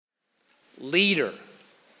leader.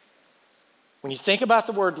 When you think about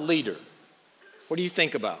the word leader, what do you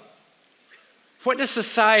think about? What does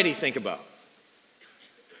society think about?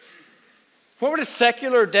 What would a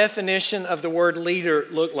secular definition of the word leader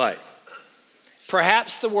look like?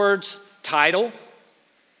 Perhaps the words title,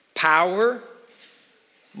 power,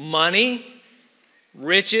 money,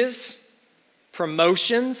 riches,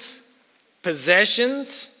 promotions,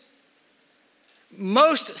 possessions.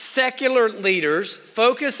 Most secular leaders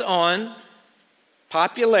focus on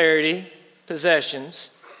popularity, possessions,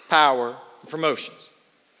 power, and promotions.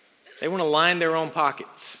 They want to line their own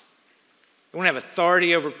pockets. They want to have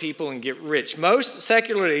authority over people and get rich. Most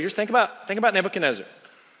secular leaders, think about Nebuchadnezzar.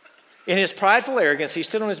 In his prideful arrogance, he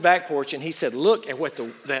stood on his back porch and he said, look at what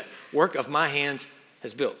that work of my hands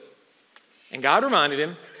has built. And God reminded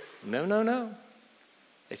him, no.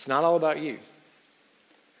 It's not all about you.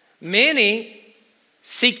 Many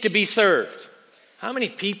seek to be served. How many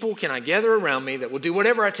people can I gather around me that will do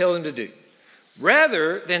whatever I tell them to do,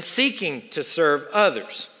 rather than seeking to serve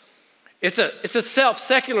others? It's a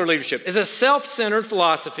secular leadership. It's a self-centered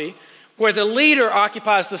philosophy where the leader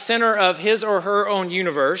occupies the center of his or her own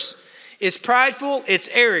universe. It's prideful, it's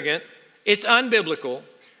arrogant, it's unbiblical,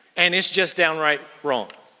 and it's just downright wrong.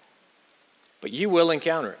 But you will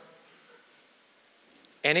encounter it.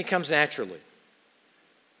 And it comes naturally.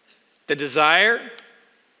 The desire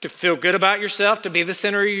to feel good about yourself, to be the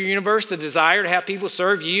center of your universe, the desire to have people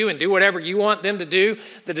serve you and do whatever you want them to do,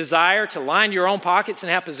 the desire to line your own pockets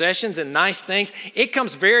and have possessions and nice things, it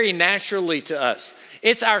comes very naturally to us.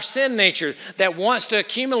 It's our sin nature that wants to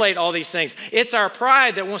accumulate all these things. It's our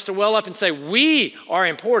pride that wants to well up and say, we are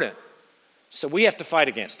important. So we have to fight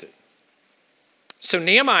against it. So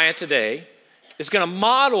Nehemiah today is going to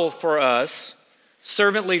model for us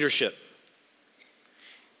servant leadership.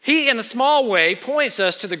 He, in a small way, points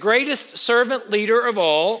us to the greatest servant leader of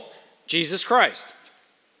all, Jesus Christ.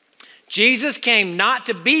 Jesus came not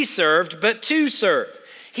to be served, but to serve.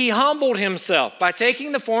 He humbled himself by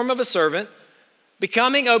taking the form of a servant,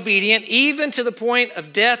 becoming obedient even to the point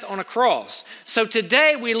of death on a cross. So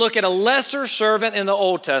today we look at a lesser servant in the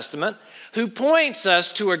Old Testament who points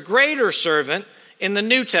us to a greater servant in the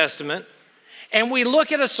New Testament. And we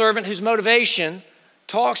look at a servant whose motivation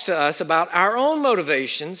talks to us about our own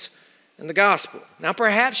motivations in the gospel. Now,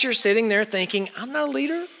 perhaps you're sitting there thinking, I'm not a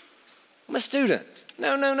leader, I'm a student.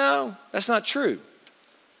 No, that's not true.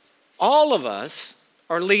 All of us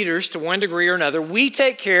are leaders to one degree or another. We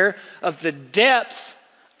take care of the depth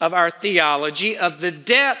of our theology, of the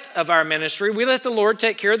depth of our ministry. We let the Lord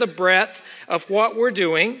take care of the breadth of what we're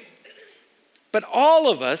doing. But all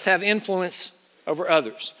of us have influence over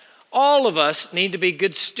others. All of us need to be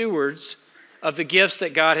good stewards of the gifts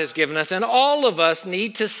that God has given us, and all of us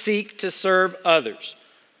need to seek to serve others.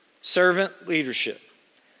 Servant leadership.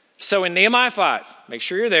 So in Nehemiah 5, make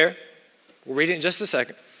sure you're there. We'll read it in just a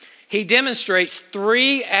second. He demonstrates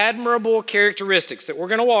three admirable characteristics that we're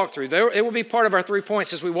going to walk through. It will be part of our 3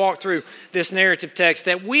 points as we walk through this narrative text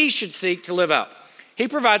that we should seek to live out. He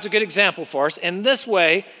provides a good example for us, and this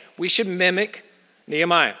way we should mimic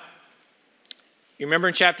Nehemiah. You remember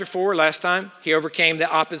in chapter 4 last time, he overcame the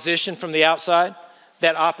opposition from the outside.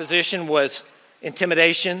 That opposition was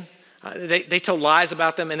intimidation. They told lies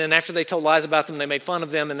about them, and then after they told lies about them, they made fun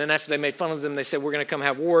of them, and then after they made fun of them, they said, we're going to come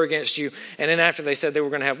have war against you. And then after they said they were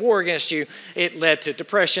going to have war against you, it led to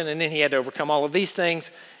depression, and then he had to overcome all of these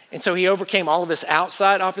things. And so he overcame all of this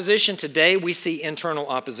outside opposition. Today we see internal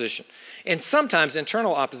opposition. And sometimes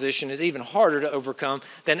internal opposition is even harder to overcome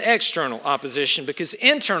than external opposition, because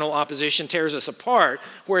internal opposition tears us apart,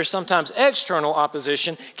 whereas sometimes external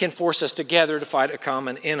opposition can force us together to fight a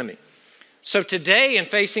common enemy. So today, in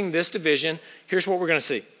facing this division, here's what we're going to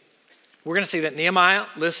see. We're going to see that Nehemiah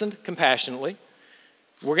listened compassionately.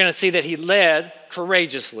 We're going to see that he led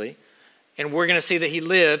courageously. And we're going to see that he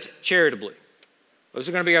lived charitably. Those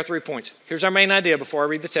are going to be our 3 points. Here's our main idea before I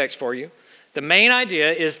read the text for you. The main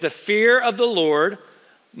idea is the fear of the Lord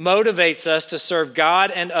motivates us to serve God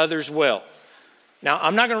and others well. Now,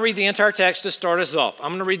 I'm not going to read the entire text to start us off.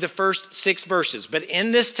 I'm going to read the first 6 verses. But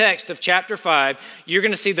in this text of chapter 5, you're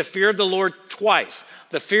going to see the fear of the Lord twice.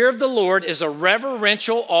 The fear of the Lord is a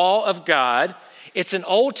reverential awe of God. It's an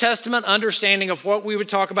Old Testament understanding of what we would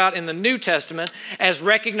talk about in the New Testament as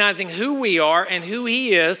recognizing who we are and who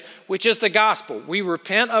He is, which is the gospel. We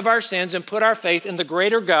repent of our sins and put our faith in the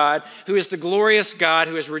greater God, who is the glorious God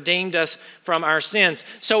who has redeemed us from our sins.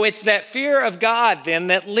 So it's that fear of God then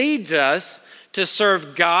that leads us to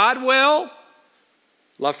serve God well,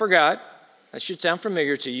 love for God, that should sound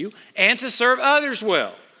familiar to you, and to serve others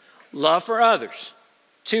well, love for others,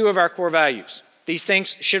 2 of our core values. These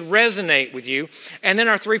things should resonate with you. And then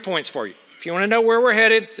our 3 points for you. If you want to know where we're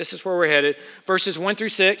headed, this is where we're headed. Verses 1 through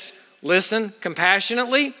 6, listen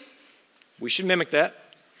compassionately. We should mimic that.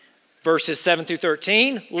 Verses 7 through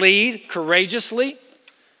 13, lead courageously.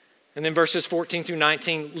 And then verses 14 through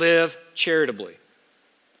 19, live charitably.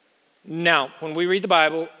 Now, when we read the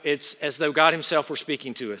Bible, it's as though God himself were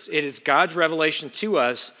speaking to us. It is God's revelation to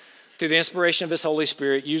us through the inspiration of his Holy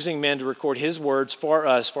Spirit, using men to record his words for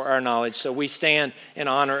us, for our knowledge. So we stand in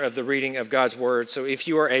honor of the reading of God's word. So if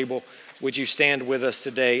you are able, would you stand with us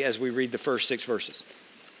today as we read the first 6 verses?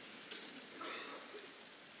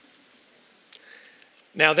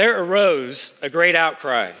 Now there arose a great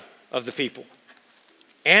outcry of the people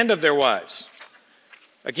and of their wives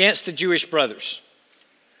against the Jewish brothers.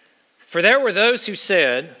 For there were those who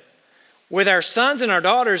said, with our sons and our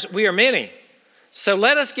daughters we are many, so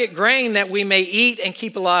let us get grain that we may eat and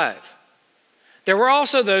keep alive. There were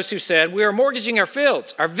also those who said, we are mortgaging our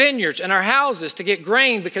fields, our vineyards, and our houses to get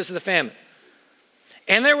grain because of the famine.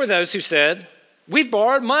 And there were those who said, we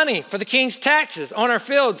borrowed money for the king's taxes on our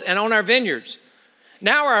fields and on our vineyards.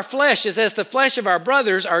 Now our flesh is as the flesh of our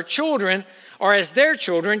brothers, our children are as their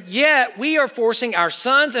children, yet we are forcing our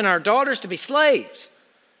sons and our daughters to be slaves.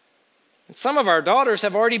 And some of our daughters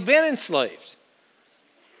have already been enslaved.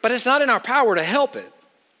 But it's not in our power to help it,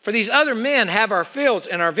 for these other men have our fields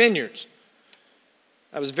and our vineyards.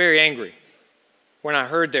 I was very angry when I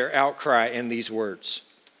heard their outcry in these words.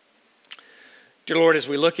 Dear Lord, as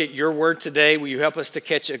we look at your word today, will you help us to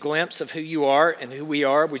catch a glimpse of who you are and who we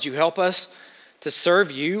are? Would you help us to serve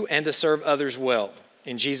you and to serve others well?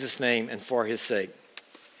 In Jesus' name and for his sake.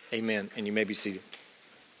 Amen. And you may be seated.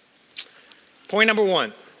 Point number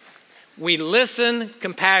 1, we listen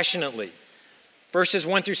compassionately. Verses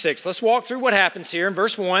 1 through 6. Let's walk through what happens here. In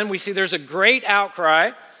verse 1, we see there's a great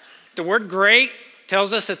outcry. The word great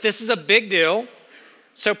tells us that this is a big deal.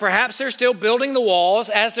 So perhaps they're still building the walls.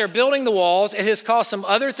 As they're building the walls, it has caused some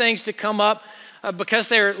other things to come up because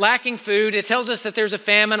they're lacking food. It tells us that there's a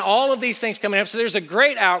famine, all of these things coming up. So there's a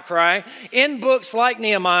great outcry. In books like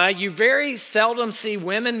Nehemiah, you very seldom see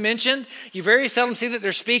women mentioned. You very seldom see that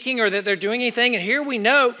they're speaking or that they're doing anything. And here we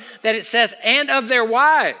note that it says, and of their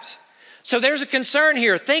wives. So there's a concern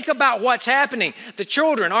here. Think about what's happening. The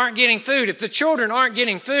children aren't getting food. If the children aren't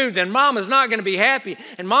getting food, then mama's not going to be happy.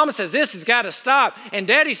 And mama says, this has got to stop. And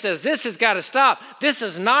daddy says, this has got to stop. This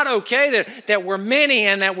is not okay that we're many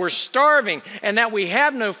and that we're starving and that we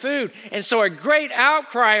have no food. And so a great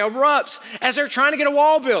outcry erupts as they're trying to get a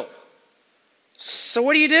wall built. So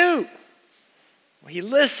what do? Well, he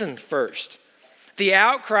listened first. The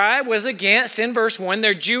outcry was against, in verse 1,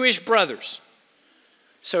 their Jewish brothers.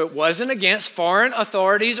 So it wasn't against foreign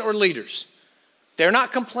authorities or leaders. They're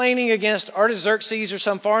not complaining against Artaxerxes or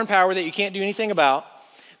some foreign power that you can't do anything about.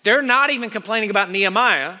 They're not even complaining about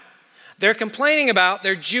Nehemiah. They're complaining about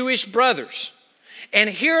their Jewish brothers.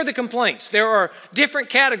 And here are the complaints. There are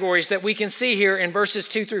different categories that we can see here in verses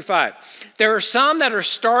 2 through 5. There are some that are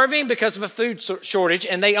starving because of a food shortage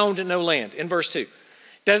and they owned no land in verse 2. It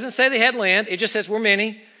doesn't say they had land. It just says we're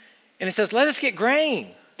many. And it says, let us get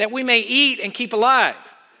grain that we may eat and keep alive.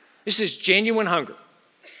 This is genuine hunger.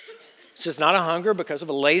 This is not a hunger because of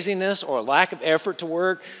a laziness or a lack of effort to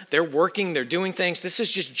work. They're working, they're doing things. This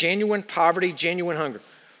is just genuine poverty, genuine hunger.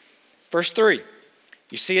 Verse 3,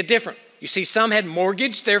 you see it different. You see some had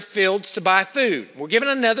mortgaged their fields to buy food. We're given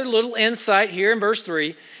another little insight here in verse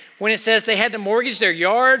 3 when it says they had to mortgage their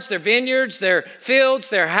yards, their vineyards, their fields,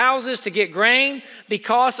 their houses to get grain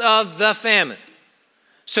because of the famine.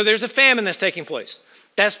 So there's a famine that's taking place.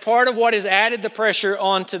 That's part of what has added the pressure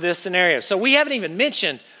onto this scenario. So we haven't even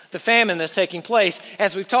mentioned the famine that's taking place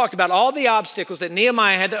as we've talked about all the obstacles that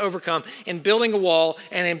Nehemiah had to overcome in building a wall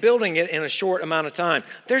and in building it in a short amount of time.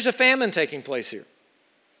 There's a famine taking place here.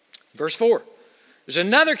 Verse 4, there's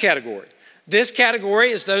another category. This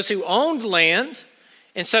category is those who owned land,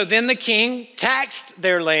 and so then the king taxed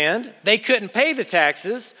their land. They couldn't pay the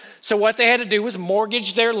taxes, so what they had to do was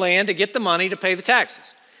mortgage their land to get the money to pay the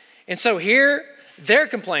taxes. And so here, they're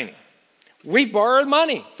complaining. We've borrowed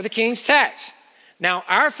money for the king's tax. Now,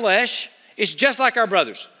 our flesh is just like our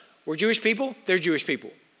brothers. We're Jewish people, they're Jewish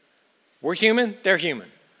people. We're human, they're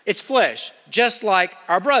human. It's flesh, just like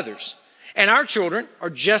our brothers. And our children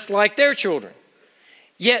are just like their children.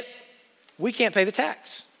 Yet, we can't pay the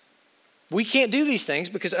tax. We can't do these things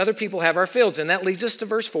because other people have our fields. And that leads us to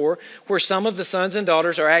verse 4, where some of the sons and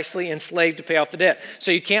daughters are actually enslaved to pay off the debt.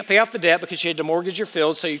 So you can't pay off the debt because you had to mortgage your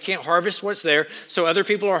fields, so you can't harvest what's there. So other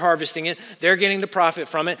people are harvesting it. They're getting the profit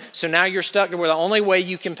from it. So now you're stuck to where the only way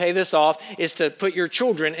you can pay this off is to put your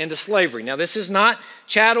children into slavery. Now, this is not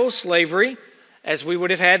chattel slavery. as we would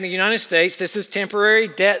have had in the United States. This is temporary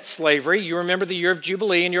debt slavery. You remember the year of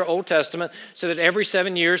Jubilee in your Old Testament, so that every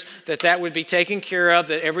 7 years that would be taken care of,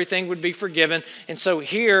 that everything would be forgiven. And so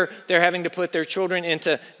here they're having to put their children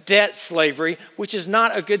into debt slavery, which is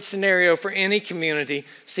not a good scenario for any community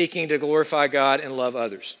seeking to glorify God and love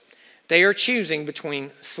others. They are choosing between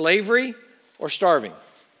slavery or starving.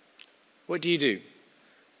 What do?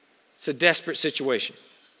 It's a desperate situation.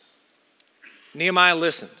 Nehemiah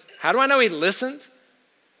listened. How do I know he listened?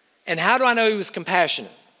 And how do I know he was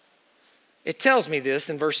compassionate? It tells me this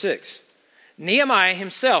in verse 6. Nehemiah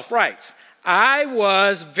himself writes, I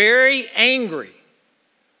was very angry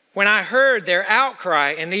when I heard their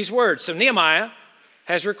outcry in these words. So Nehemiah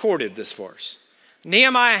has recorded this for us.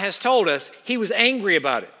 Nehemiah has told us he was angry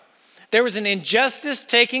about it. There was an injustice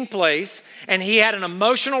taking place, and he had an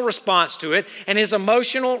emotional response to it, and his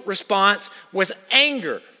emotional response was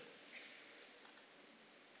anger.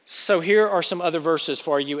 So here are some other verses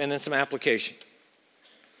for you and then some application.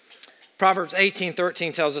 Proverbs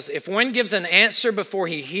 18:13 tells us, if one gives an answer before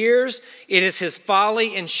he hears, it is his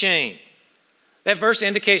folly and shame. That verse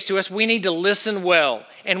indicates to us we need to listen well,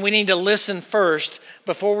 and we need to listen first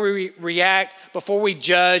before we react, before we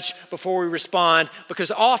judge, before we respond,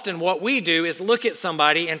 because often what we do is look at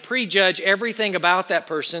somebody and prejudge everything about that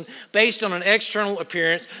person based on an external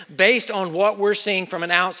appearance, based on what we're seeing from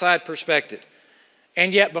an outside perspective.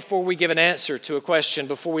 And yet, before we give an answer to a question,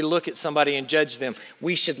 before we look at somebody and judge them,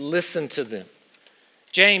 we should listen to them.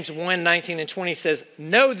 James 1:19 and 20 says,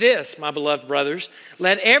 know this, my beloved brothers,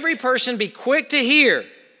 let every person be quick to hear,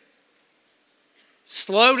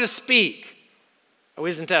 slow to speak. Oh,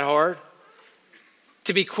 isn't that hard?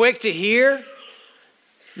 To be quick to hear,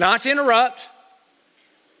 not to interrupt.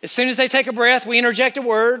 As soon as they take a breath, we interject a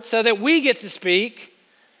word so that we get to speak.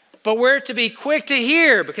 But we're to be quick to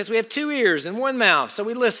hear because we have 2 ears and 1 mouth, so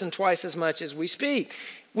we listen twice as much as we speak.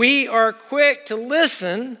 We are quick to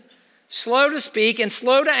listen, slow to speak, and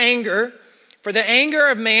slow to anger, for the anger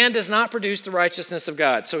of man does not produce the righteousness of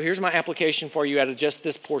God. So here's my application for you out of just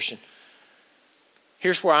this portion.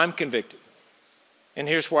 Here's where I'm convicted, and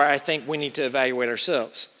here's where I think we need to evaluate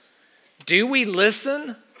ourselves. Do we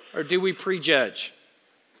listen or do we prejudge?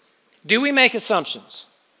 Do we make assumptions?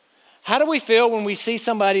 How do we feel when we see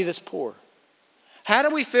somebody that's poor? How do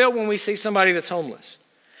we feel when we see somebody that's homeless?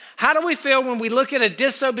 How do we feel when we look at a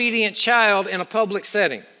disobedient child in a public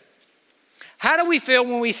setting? How do we feel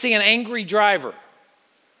when we see an angry driver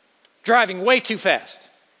driving way too fast,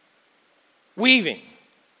 weaving?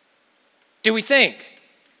 Do we think,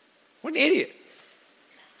 what an idiot?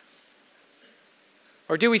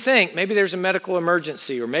 Or do we think maybe there's a medical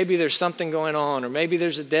emergency, or maybe there's something going on, or maybe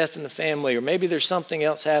there's a death in the family, or maybe there's something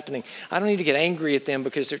else happening. I don't need to get angry at them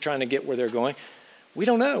because they're trying to get where they're going. We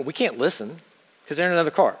don't know. We can't listen because they're in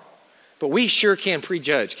another car. But we sure can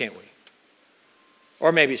prejudge, can't we?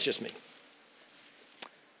 Or maybe it's just me.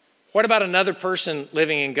 What about another person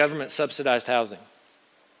living in government-subsidized housing?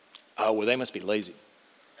 Oh, well, they must be lazy.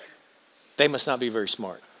 They must not be very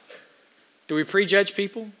smart. Do we prejudge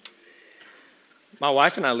people? My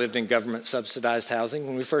wife and I lived in government-subsidized housing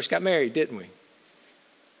when we first got married, didn't we?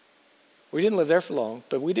 We didn't live there for long,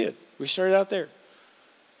 but we did. We started out there.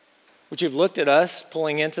 Would you have looked at us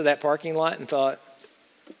pulling into that parking lot and thought,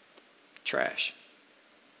 trash?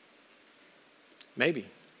 Maybe.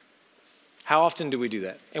 How often do we do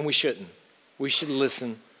that? And we shouldn't. We should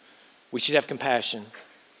listen. We should have compassion.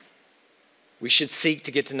 We should seek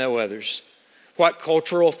to get to know others. What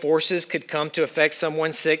cultural forces could come to affect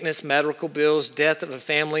someone's sickness, medical bills, death of a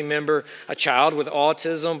family member, a child with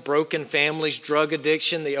autism, broken families, drug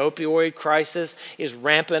addiction, the opioid crisis is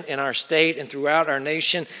rampant in our state and throughout our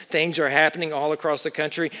nation. Things are happening all across the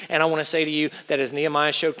country. And I want to say to you that as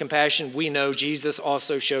Nehemiah showed compassion, we know Jesus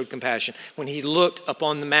also showed compassion. When he looked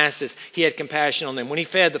upon the masses, he had compassion on them. When he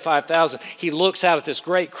fed the 5,000, he looks out at this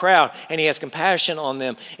great crowd and he has compassion on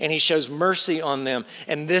them and he shows mercy on them.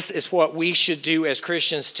 And this is what we should do as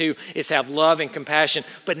Christians too, is have love and compassion,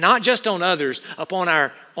 but not just on others, upon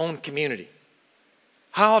our own community.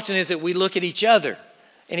 How often is it we look at each other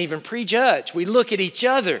and even prejudge? We look at each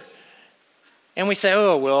other and we say,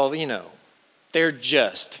 oh, well, you know, they're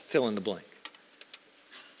just fill in the blank.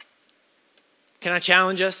 Can I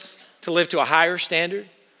challenge us to live to a higher standard,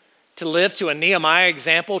 to live to a Nehemiah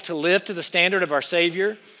example, to live to the standard of our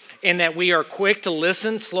Savior, in that we are quick to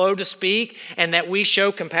listen, slow to speak, and that we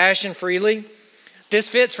show compassion freely? This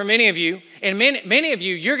fits for many of you, and many of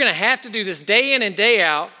you, you're going to have to do this day in and day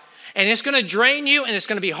out, and it's going to drain you, and it's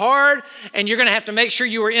going to be hard, and you're going to have to make sure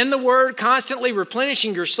you are in the Word, constantly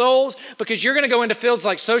replenishing your souls, because you're going to go into fields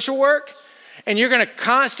like social work, And you're going to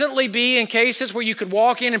constantly be in cases where you could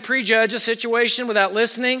walk in and prejudge a situation without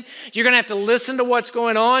listening. You're going to have to listen to what's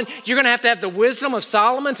going on. You're going to have the wisdom of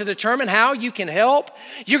Solomon to determine how you can help.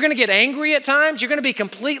 You're going to get angry at times. You're going to be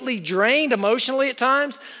completely drained emotionally at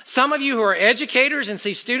times. Some of you who are educators and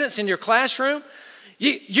see students in your classroom,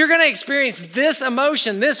 you're going to experience this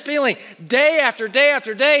emotion, this feeling day after day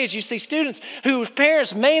after day as you see students whose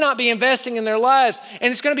parents may not be investing in their lives.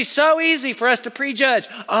 And it's going to be so easy for us to prejudge.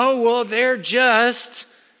 Oh, well, they're just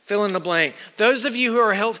fill in the blank. Those of you who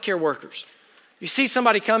are healthcare workers, you see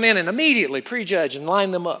somebody come in and immediately prejudge and line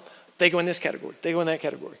them up. They go in this category. They go in that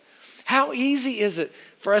category. How easy is it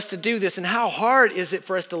for us to do this, and how hard is it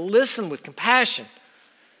for us to listen with compassion?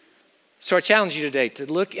 So I challenge you today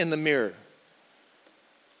to look in the mirror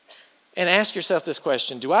and ask yourself this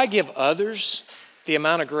question: do I give others the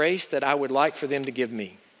amount of grace that I would like for them to give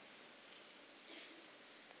me?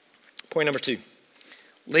 Point number 2,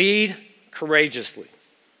 lead courageously.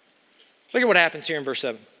 Look at what happens here in verse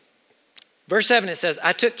 7. Verse 7, it says,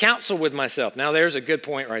 I took counsel with myself. Now there's a good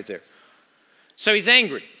point right there. So he's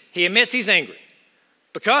angry. He admits he's angry.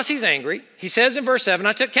 Because he's angry, he says in verse 7,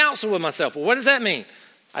 I took counsel with myself. Well, what does that mean?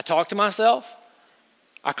 I talked to myself.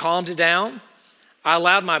 I calmed it down. I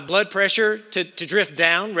allowed my blood pressure to drift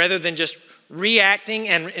down rather than just reacting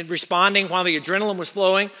and responding while the adrenaline was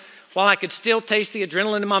flowing. While I could still taste the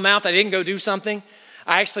adrenaline in my mouth, I didn't go do something.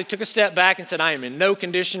 I actually took a step back and said, I am in no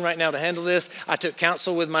condition right now to handle this. I took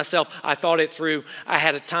counsel with myself. I thought it through. I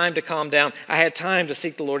had a time to calm down. I had time to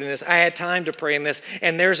seek the Lord in this. I had time to pray in this.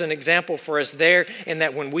 And there's an example for us there in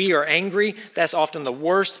that when we are angry, that's often the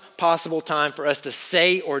worst possible time for us to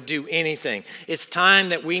say or do anything. It's time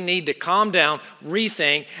that we need to calm down,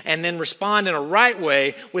 rethink, and then respond in a right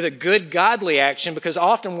way with a good godly action, because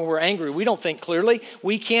often when we're angry, we don't think clearly.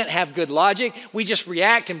 We can't have good logic. We just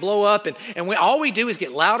react and blow up, and all we do is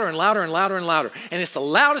get louder and louder and louder and louder. And it's the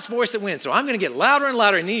loudest voice that wins. So I'm going to get louder and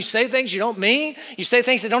louder. And then you say things you don't mean. You say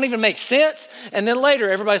things that don't even make sense. And then later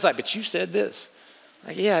everybody's like, but you said this.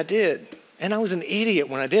 Like, yeah, I did. And I was an idiot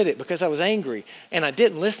when I did it because I was angry. And I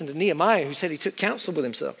didn't listen to Nehemiah, who said he took counsel with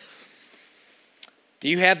himself. Do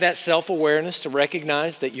you have that self-awareness to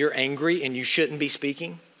recognize that you're angry and you shouldn't be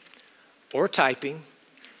speaking or typing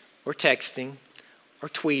or texting or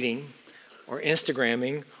tweeting or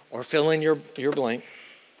Instagramming or fill in your blank?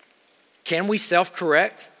 Can we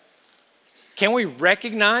self-correct? Can we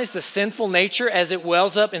recognize the sinful nature as it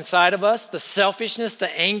wells up inside of us? The selfishness,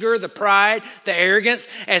 the anger, the pride, the arrogance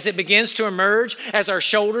as it begins to emerge, as our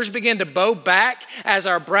shoulders begin to bow back, as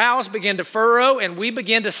our brows begin to furrow, and we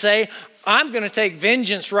begin to say, I'm going to take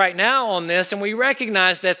vengeance right now on this. And we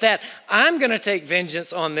recognize that I'm going to take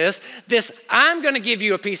vengeance on this I'm going to give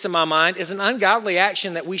you a piece of my mind is an ungodly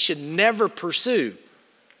action that we should never pursue.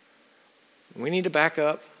 We need to back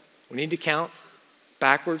up. We need to count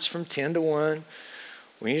backwards from 10 to 1.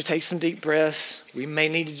 We need to take some deep breaths. We may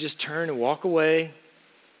need to just turn and walk away.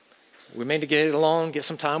 We may need to get it alone, get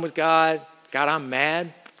some time with God. God, I'm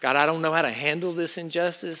mad. God, I don't know how to handle this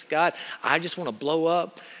injustice. God, I just want to blow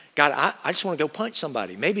up. God, I just want to go punch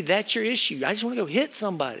somebody. Maybe that's your issue. I just want to go hit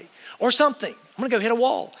somebody or something. I'm going to go hit a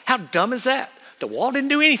wall. How dumb is that? The wall didn't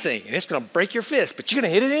do anything, and it's going to break your fist, but you're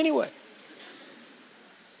going to hit it anyway.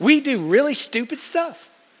 We do really stupid stuff.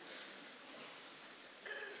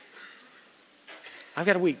 I've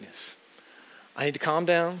got a weakness. I need to calm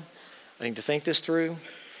down. I need to think this through.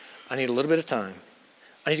 I need a little bit of time.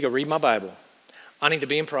 I need to go read my Bible. I need to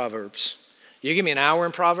be in Proverbs. You give me an hour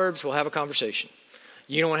in Proverbs, we'll have a conversation.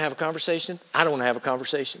 You don't want to have a conversation? I don't want to have a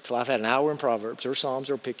conversation until I've had an hour in Proverbs or Psalms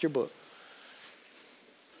or pick your book.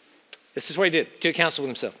 This is what he did. Took counsel with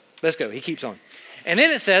himself. Let's go. He keeps on. And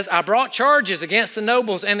then it says, I brought charges against the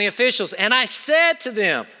nobles and the officials, and I said to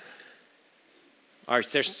them, all right,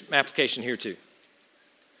 there's some application here too.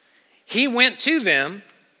 He went to them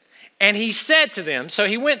and he said to them, so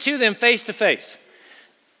he went to them face to face.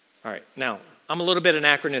 All right, now, I'm a little bit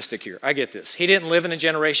anachronistic here. I get this. He didn't live in a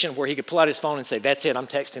generation where he could pull out his phone and say, that's it, I'm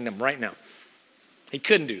texting them right now. He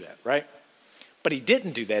couldn't do that, right? But he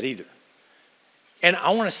didn't do that either. And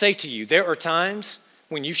I want to say to you, there are times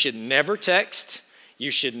when you should never text,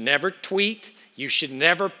 you should never tweet, you should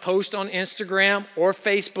never post on Instagram or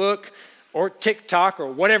Facebook or TikTok or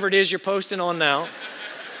whatever it is you're posting on now.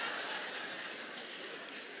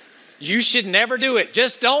 You should never do it.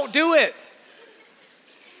 Just don't do it.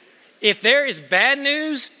 If there is bad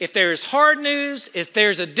news, if there is hard news, if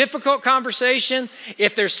there's a difficult conversation,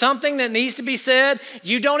 if there's something that needs to be said,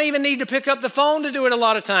 you don't even need to pick up the phone to do it a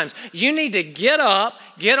lot of times. You need to get up,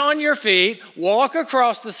 get on your feet, walk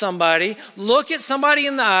across to somebody, look at somebody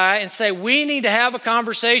in the eye and say, we need to have a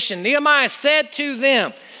conversation. Nehemiah said to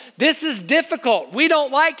them, This is difficult. We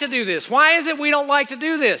don't like to do this. Why is it we don't like to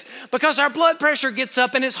do this? Because our blood pressure gets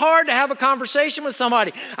up and it's hard to have a conversation with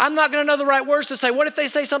somebody. I'm not going to know the right words to say. What if they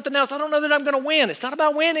say something else? I don't know that I'm going to win. It's not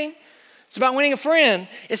about winning. It's about winning a friend.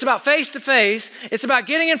 It's about face-to-face. It's about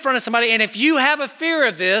getting in front of somebody. And if you have a fear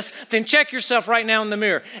of this, then check yourself right now in the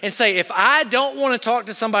mirror and say, if I don't want to talk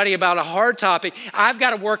to somebody about a hard topic, I've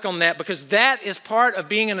got to work on that, because that is part of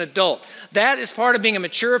being an adult. That is part of being a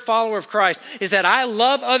mature follower of Christ, is that I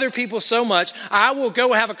love other people so much, I will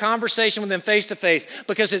go have a conversation with them face-to-face,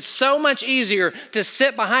 because it's so much easier to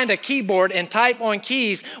sit behind a keyboard and type on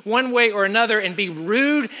keys one way or another and be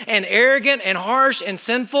rude and arrogant and harsh and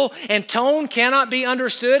sinful, and tone cannot be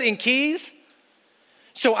understood in keys.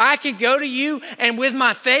 So I can go to you and with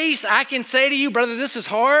my face, I can say to you, brother, this is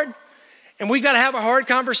hard. And we've got to have a hard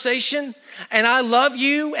conversation. And I love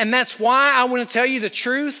you. And that's why I want to tell you the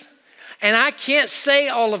truth. And I can't say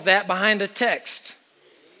all of that behind a text.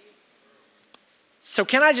 So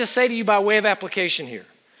can I just say to you by way of application here,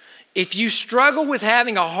 if you struggle with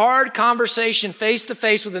having a hard conversation face to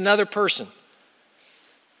face with another person,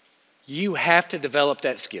 you have to develop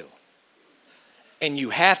that skill. And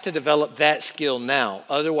you have to develop that skill now.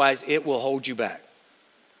 Otherwise, it will hold you back.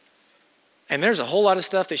 And there's a whole lot of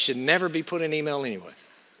stuff that should never be put in email anyway.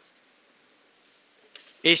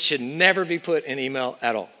 It should never be put in email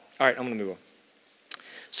at all. All right, I'm going to move on.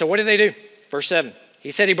 So what did they do? Verse 7.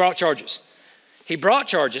 He said he brought charges. He brought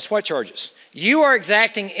charges. What charges? You are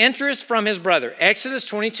exacting interest from his brother. Exodus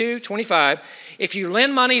 22:25. If you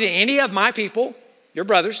lend money to any of my people, your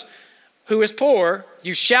brothers, who is poor,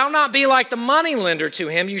 you shall not be like the money lender to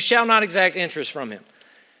him. You shall not exact interest from him.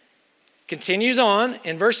 Continues on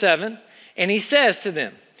in verse 7, and he says to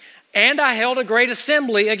them, and I held a great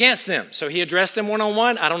assembly against them. So he addressed them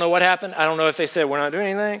one-on-one. I don't know what happened. I don't know if they said, we're not doing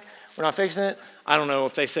anything. We're not fixing it. I don't know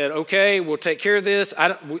if they said, okay, we'll take care of this.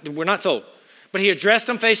 We're not told. But he addressed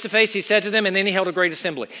them face to face. He said to them, and then he held a great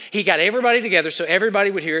assembly. He got everybody together so everybody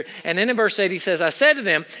would hear it. And then in verse 8, he says, I said to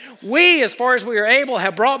them, we, as far as we are able,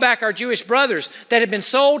 have brought back our Jewish brothers that have been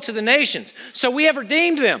sold to the nations. So we have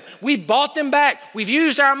redeemed them. We bought them back. We've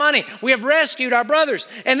used our money. We have rescued our brothers.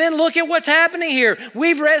 And then look at what's happening here.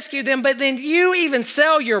 We've rescued them, but then you even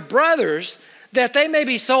sell your brothers that they may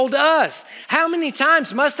be sold to us. How many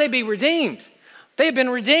times must they be redeemed? They've been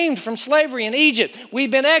redeemed from slavery in Egypt.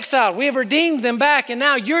 We've been exiled. We have redeemed them back, and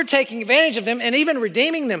now you're taking advantage of them and even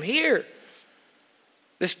redeeming them here.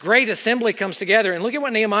 This great assembly comes together, and look at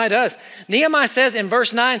what Nehemiah does. Nehemiah says in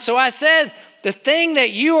verse 9, so I said, the thing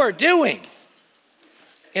that you are doing,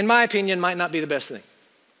 in my opinion, might not be the best thing.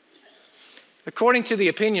 According to the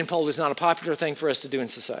opinion poll, it's not a popular thing for us to do in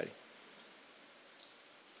society.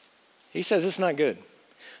 He says it's not good.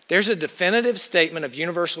 There's a definitive statement of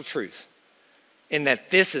universal truth in that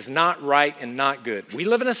this is not right and not good. We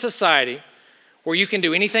live in a society where you can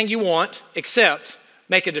do anything you want except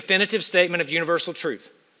make a definitive statement of universal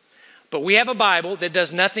truth. But we have a Bible that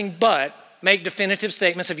does nothing but make definitive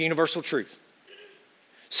statements of universal truth.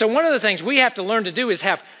 So one of the things we have to learn to do is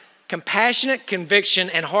have compassionate conviction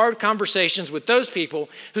and hard conversations with those people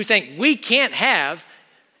who think we can't have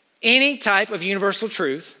any type of universal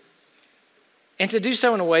truth, and to do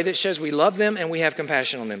so in a way that shows we love them and we have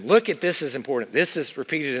compassion on them. Look at this is important. This is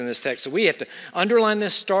repeated in this text. So we have to underline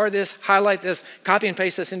this, star this, highlight this, copy and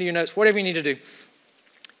paste this into your notes, whatever you need to do.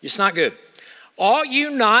 It's not good. Ought you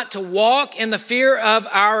not to walk in the fear of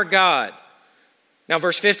our God? Now,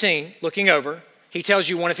 verse 15, looking over, he tells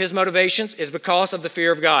you one of his motivations is because of the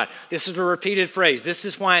fear of God. This is a repeated phrase. This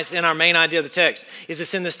is why it's in our main idea of the text.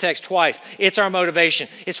 It's in this text twice. It's our motivation.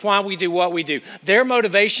 It's why we do what we do. Their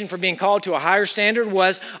motivation for being called to a higher standard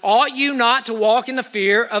was, ought you not to walk in the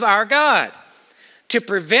fear of our God, to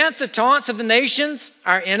prevent the taunts of the nations,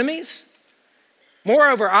 our enemies?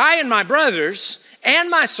 Moreover, I and my brothers and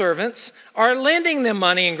my servants are lending them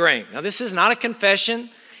money and grain. Now, this is not a confession.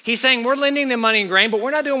 He's saying we're lending them money and grain, but we're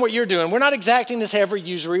not doing what you're doing. We're not exacting this heavy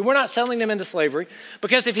usury. We're not selling them into slavery.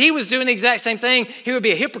 Because if he was doing the exact same thing, he would be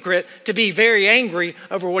a hypocrite to be very angry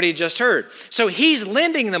over what he just heard. So he's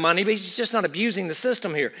lending the money, but he's just not abusing the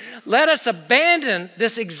system here. Let us abandon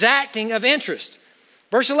this exacting of interest.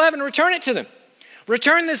 Verse 11, return it to them.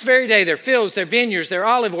 Return this very day their fields, their vineyards, their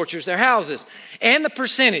olive orchards, their houses, and the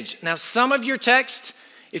percentage. Now, some of your text,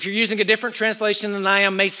 if you're using a different translation than I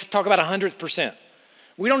am, may talk about 100%.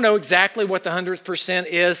 We don't know exactly what the 100%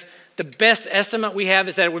 is. The best estimate we have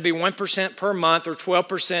is that it would be 1% per month or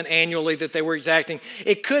 12% annually that they were exacting.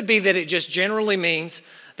 It could be that it just generally means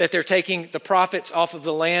that they're taking the profits off of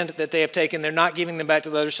the land that they have taken. They're not giving them back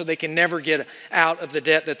to the others so they can never get out of the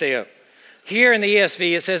debt that they owe. Here in the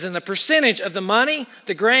ESV, it says, in the percentage of the money,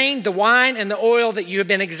 the grain, the wine, and the oil that you have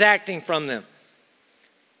been exacting from them.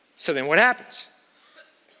 So then what happens?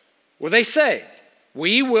 Well, they say,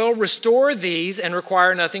 we will restore these and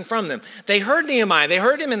require nothing from them. They heard Nehemiah. They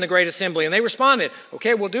heard him in the great assembly, and they responded,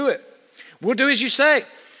 okay, we'll do it. We'll do as you say.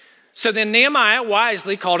 So then Nehemiah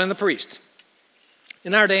wisely called in the priest.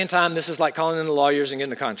 In our day and time, this is like calling in the lawyers and getting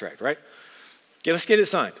the contract, right? Okay, let's get it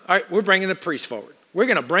signed. All right, we're bringing the priest forward. We're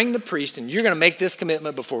going to bring the priest, and you're going to make this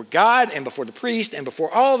commitment before God and before the priest and before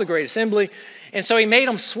all the great assembly. And so he made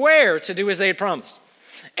them swear to do as they had promised.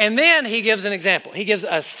 And then he gives an example. He gives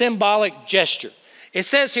a symbolic gesture. It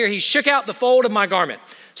says here, he shook out the fold of my garment.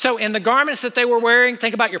 So in the garments that they were wearing,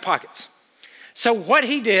 think about your pockets. So what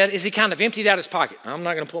he did is he kind of emptied out his pocket. I'm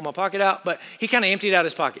not going to pull my pocket out, but he kind of emptied out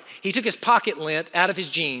his pocket. He took his pocket lint out of his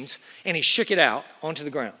jeans and he shook it out onto the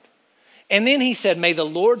ground. And then he said, may the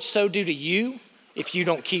Lord so do to you if you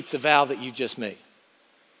don't keep the vow that you just made.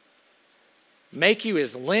 Make you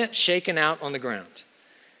as lint shaken out on the ground.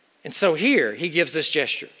 And so here he gives this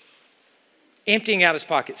gesture, emptying out his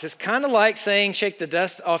pockets. It's kind of like saying, shake the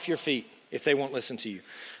dust off your feet if they won't listen to you.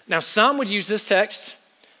 Now, some would use this text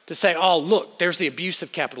to say, oh, look, there's the abuse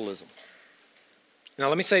of capitalism. Now,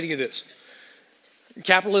 let me say to you this.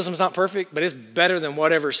 Capitalism's not perfect, but it's better than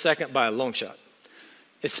whatever's second by a long shot.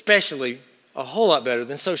 Especially a whole lot better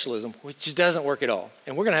than socialism, which doesn't work at all.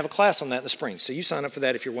 And we're going to have a class on that in the spring, so you sign up for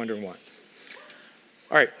that if you're wondering why.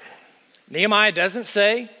 All right, Nehemiah doesn't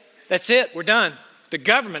say, that's it, we're done. The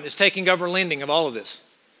government is taking over lending of all of this.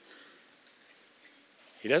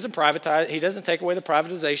 He doesn't privatize, he doesn't take away the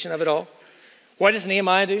privatization of it all. What does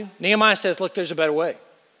Nehemiah do? Nehemiah says, look, there's a better way.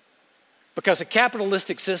 Because a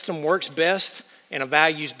capitalistic system works best in a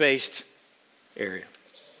values-based area.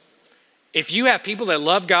 If you have people that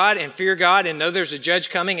love God and fear God and know there's a judge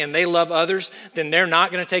coming and they love others, then they're not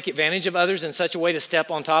going to take advantage of others in such a way to step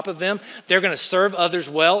on top of them. They're going to serve others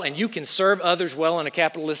well, and you can serve others well in a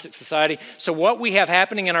capitalistic society. So what we have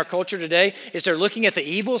happening in our culture today is they're looking at the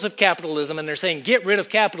evils of capitalism and they're saying, get rid of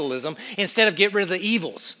capitalism instead of get rid of the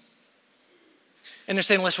evils. And they're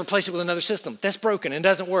saying, let's replace it with another system. That's broken and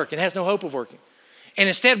doesn't work and has no hope of working. And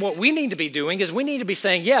instead, what we need to be doing is we need to be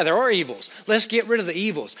saying, yeah, there are evils. Let's get rid of the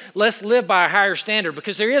evils. Let's live by a higher standard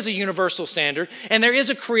because there is a universal standard and there is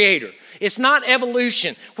a creator. It's not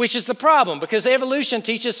evolution, which is the problem because evolution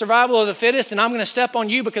teaches survival of the fittest and I'm going to step on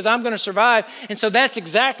you because I'm going to survive. And so that's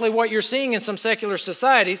exactly what you're seeing in some secular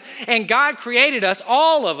societies. And God created us,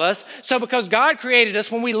 all of us. So because God created us,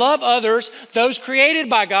 when we love others, those created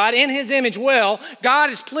by God in his image well,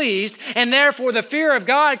 God is pleased. And therefore the fear of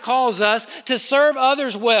God calls us to serve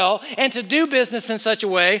others well and to do business in such a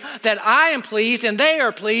way that I am pleased and they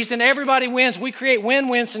are pleased and everybody wins. We create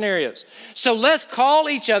win-win scenarios. So let's call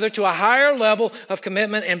each other to a higher level of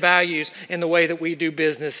commitment and values in the way that we do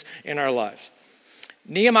business in our lives.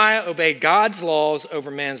 Nehemiah obeyed God's laws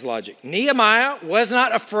over man's logic. Nehemiah was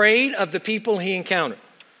not afraid of the people he encountered.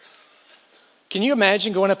 Can you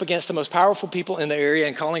imagine going up against the most powerful people in the area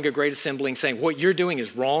and calling a great assembly and saying, what you're doing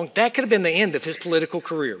is wrong? That could have been the end of his political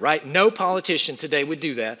career, right? No politician today would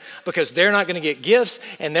do that because they're not going to get gifts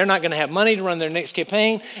and they're not going to have money to run their next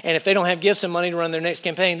campaign. And if they don't have gifts and money to run their next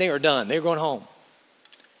campaign, they are done. They're going home.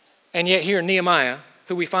 And yet here Nehemiah,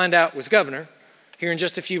 who we find out was governor, here in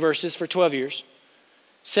just a few verses for 12 years,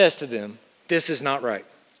 says to them, this is not right.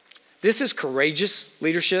 This is courageous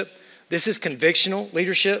leadership. This is convictional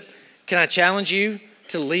leadership. Can I challenge you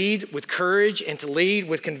to lead with courage and to lead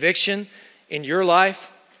with conviction in your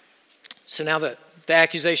life? So now that the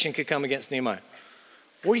accusation could come against Nehemiah.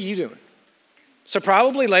 What are you doing? So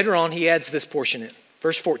probably later on he adds this portion in.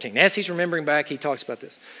 Verse 14. As he's remembering back, he talks about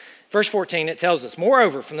this. Verse 14, it tells us,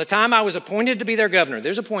 moreover, from the time I was appointed to be their governor,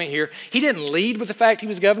 there's a point here. He didn't lead with the fact he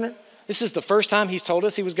was governor. This is the first time he's told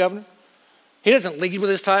us he was governor. He doesn't lead with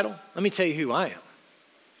his title. Let me tell you who I am.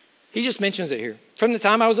 He just mentions it here. From the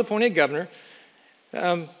time I was appointed governor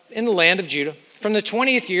in the land of Judah, from the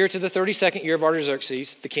 20th year to the 32nd year of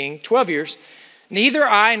Artaxerxes, the king, 12 years, neither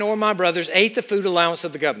I nor my brothers ate the food allowance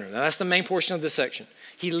of the governor. Now that's the main portion of this section.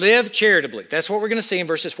 He lived charitably. That's what we're going to see in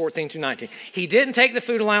verses 14 to 19. He didn't take the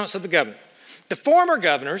food allowance of the governor. The former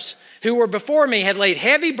governors who were before me had laid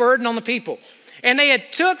heavy burden on the people, and they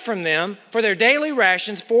had took from them for their daily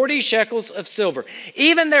rations 40 shekels of silver.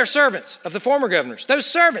 Even their servants of the former governors, those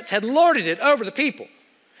servants had lorded it over the people.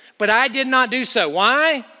 But I did not do so.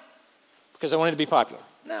 Why? Because I wanted to be popular.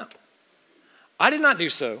 No. I did not do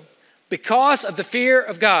so because of the fear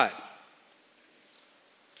of God.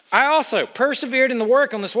 I also persevered in the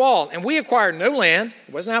work on this wall, and we acquired no land.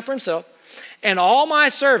 It wasn't out for himself. And all my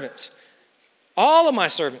servants all of my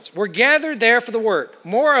servants, were gathered there for the work.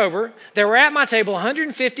 Moreover, there were at my table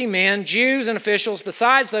 150 men, Jews and officials,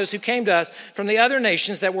 besides those who came to us from the other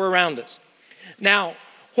nations that were around us. Now,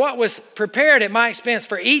 what was prepared at my expense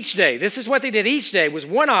for each day, this is what they did each day, was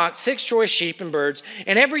 1 ox, 6 choice sheep and birds,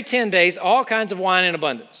 and every 10 days all kinds of wine in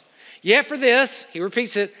abundance. Yet for this, he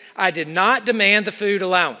repeats it, I did not demand the food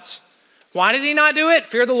allowance. Why did he not do it?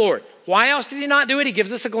 Fear the Lord. Why else did he not do it? He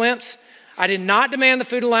gives us a glimpse. I did not demand the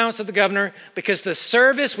food allowance of the governor because the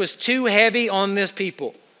service was too heavy on this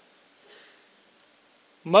people.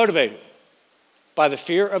 Motivated by the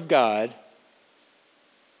fear of God,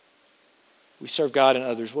 we serve God and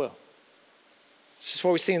others well. This is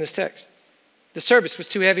what we see in this text. The service was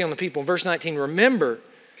too heavy on the people. In verse 19, remember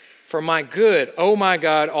for my good, oh my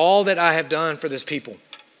God, all that I have done for this people.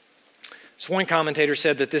 So one commentator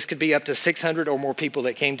said that this could be up to 600 or more people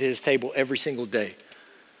that came to his table every single day.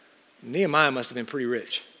 Nehemiah must have been pretty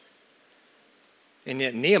rich. And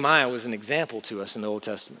yet Nehemiah was an example to us in the Old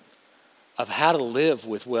Testament of how to live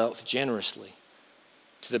with wealth generously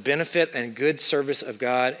to the benefit and good service of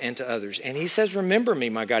God and to others. And he says, remember me,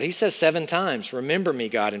 my God. He says 7 times, remember me,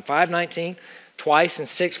 God. In 5:19, twice in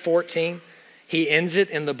 6:14. He ends it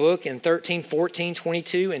in the book in 13, 14,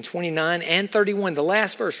 22, and 29, and 31. The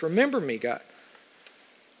last verse, remember me, God.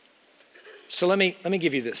 So let me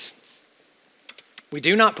give you this. We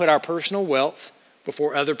do not put our personal wealth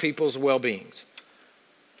before other people's well-beings.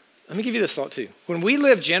 Let me give you this thought too. When we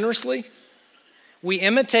live generously, we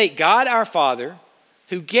imitate God our Father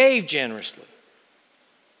who gave generously.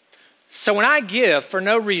 So when I give for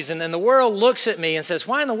no reason and the world looks at me and says,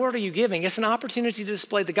 why in the world are you giving? It's an opportunity to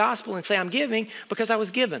display the gospel and say, I'm giving because I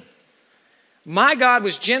was given. My God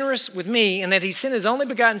was generous with me in that he sent his only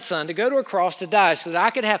begotten son to go to a cross to die so that I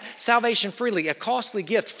could have salvation freely, a costly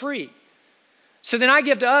gift free. So then I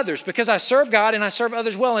give to others because I serve God and I serve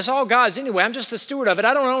others well. And it's all God's anyway. I'm just a steward of it.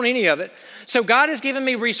 I don't own any of it. So God has given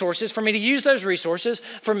me resources for me to use those resources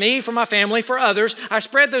for me, for my family, for others. I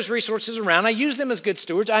spread those resources around. I use them as good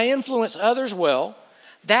stewards. I influence others well.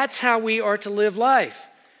 That's how we are to live life.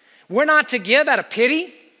 We're not to give out of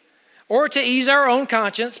pity or to ease our own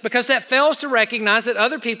conscience because that fails to recognize that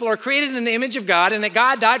other people are created in the image of God and that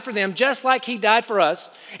God died for them just like he died for us.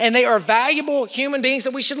 And they are valuable human beings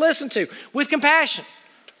that we should listen to with compassion.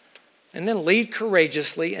 And then lead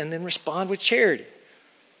courageously and then respond with charity.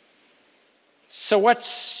 So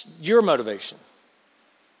what's your motivation?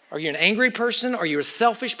 Are you an angry person? Are you a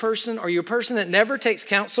selfish person? Are you a person that never takes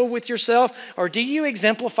counsel with yourself? Or do you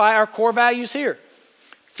exemplify our core values here?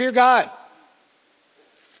 Fear God.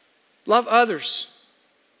 Love others.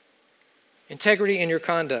 Integrity in your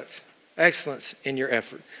conduct. Excellence in your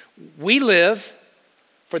effort. We live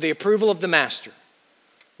for the approval of the master,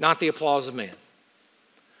 not the applause of man.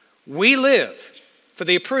 We live for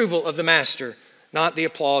the approval of the master, not the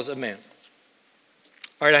applause of man.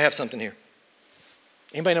 All right, I have something here.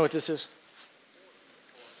 Anybody know what this is?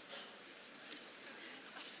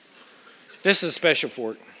 This is a special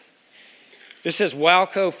fork. This says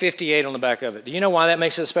Walco 58 on the back of it. Do you know why that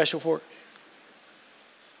makes it a special fork?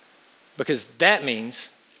 Because that means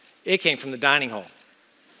it came from the dining hall.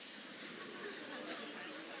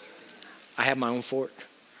 I have my own fork.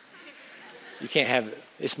 You can't have it.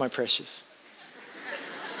 It's my precious.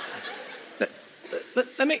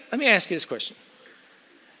 Let me ask you this question.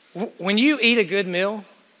 When you eat a good meal,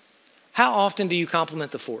 how often do you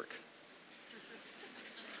compliment the fork?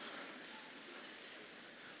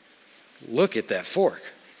 Look at that fork.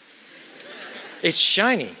 It's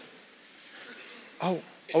shiny. Oh,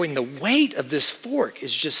 and the weight of this fork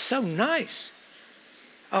is just so nice.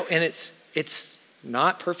 Oh, and it's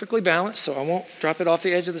not perfectly balanced, so I won't drop it off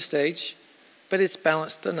the edge of the stage, but it's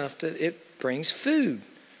balanced enough that it brings food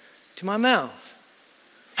to my mouth.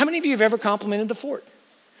 How many of you have ever complimented the fork?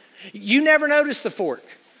 You never notice the fork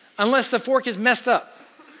unless the fork is messed up.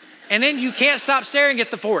 And then you can't stop staring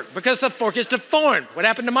at the fork because the fork is deformed. What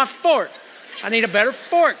happened to my fork? I need a better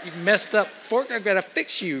fork. You messed up fork. I've got to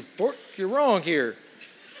fix you. Fork, you're wrong here.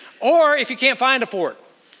 Or if you can't find a fork.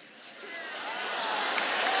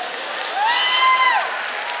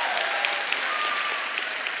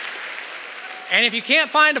 And if you can't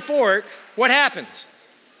find a fork, what happens?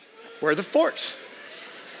 Where are the forks?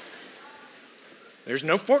 There's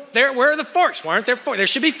no fork there. Where are the forks? Why aren't there forks? There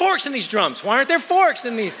should be forks in these drums. Why aren't there forks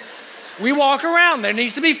in these? We walk around. There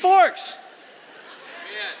needs to be forks.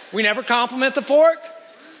 We never compliment the fork,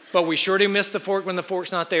 but we sure do miss the fork when the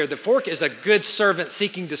fork's not there. The fork is a good servant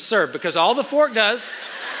seeking to serve because all the fork does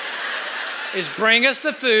is bring us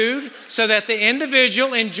the food so that the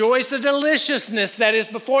individual enjoys the deliciousness that is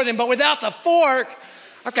before them. But without the fork,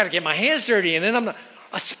 I've got to get my hands dirty and then I'm not.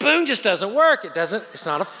 A spoon just doesn't work. It's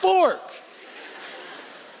not a fork.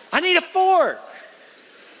 I need a fork.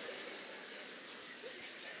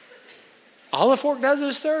 All a fork does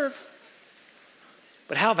is serve.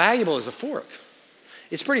 But how valuable is a fork?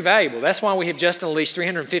 It's pretty valuable. That's why we have just unleashed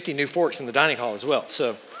 350 new forks in the dining hall as well.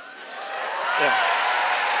 So, yeah.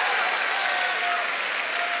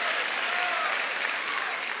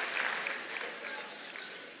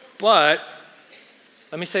 But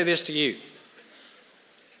let me say this to you.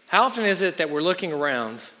 How often is it that we're looking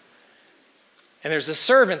around and there's a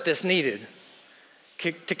servant that's needed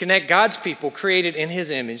to connect God's people created in his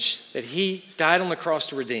image that he died on the cross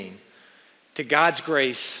to redeem to God's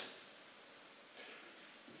grace,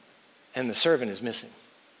 and the servant is missing?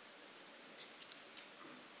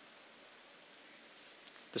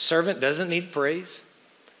 The servant doesn't need praise.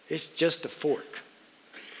 It's just a fork.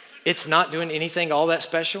 It's not doing anything all that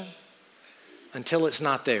special until it's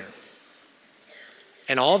not there.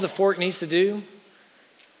 And all the fork needs to do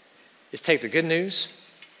is take the good news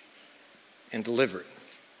and deliver it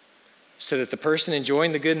so that the person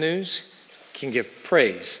enjoying the good news can give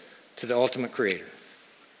praise to the ultimate creator.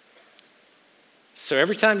 So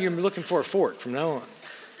every time you're looking for a fork from now on,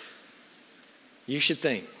 you should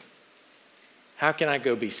think, how can I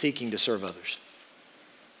go be seeking to serve others?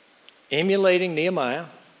 Emulating Nehemiah,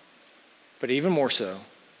 but even more so,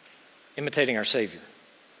 imitating our Savior.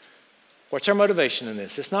 What's our motivation in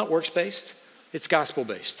this? It's not works-based, it's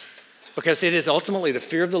gospel-based. Because it is ultimately the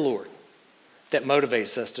fear of the Lord that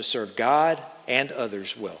motivates us to serve God and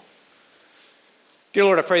others well. Dear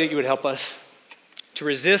Lord, I pray that you would help us to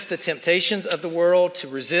resist the temptations of the world, to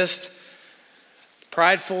resist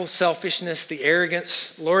prideful selfishness, the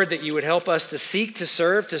arrogance. Lord, that you would help us to seek to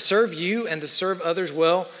serve you and to serve others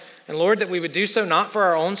well. And Lord, that we would do so not for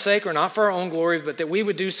our own sake or not for our own glory, but that we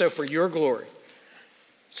would do so for your glory.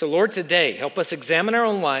 So Lord, today, help us examine our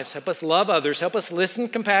own lives, help us love others, help us listen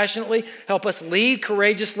compassionately, help us lead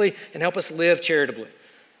courageously, and help us live charitably.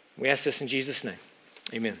 We ask this in Jesus' name.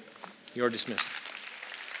 Amen. You are dismissed.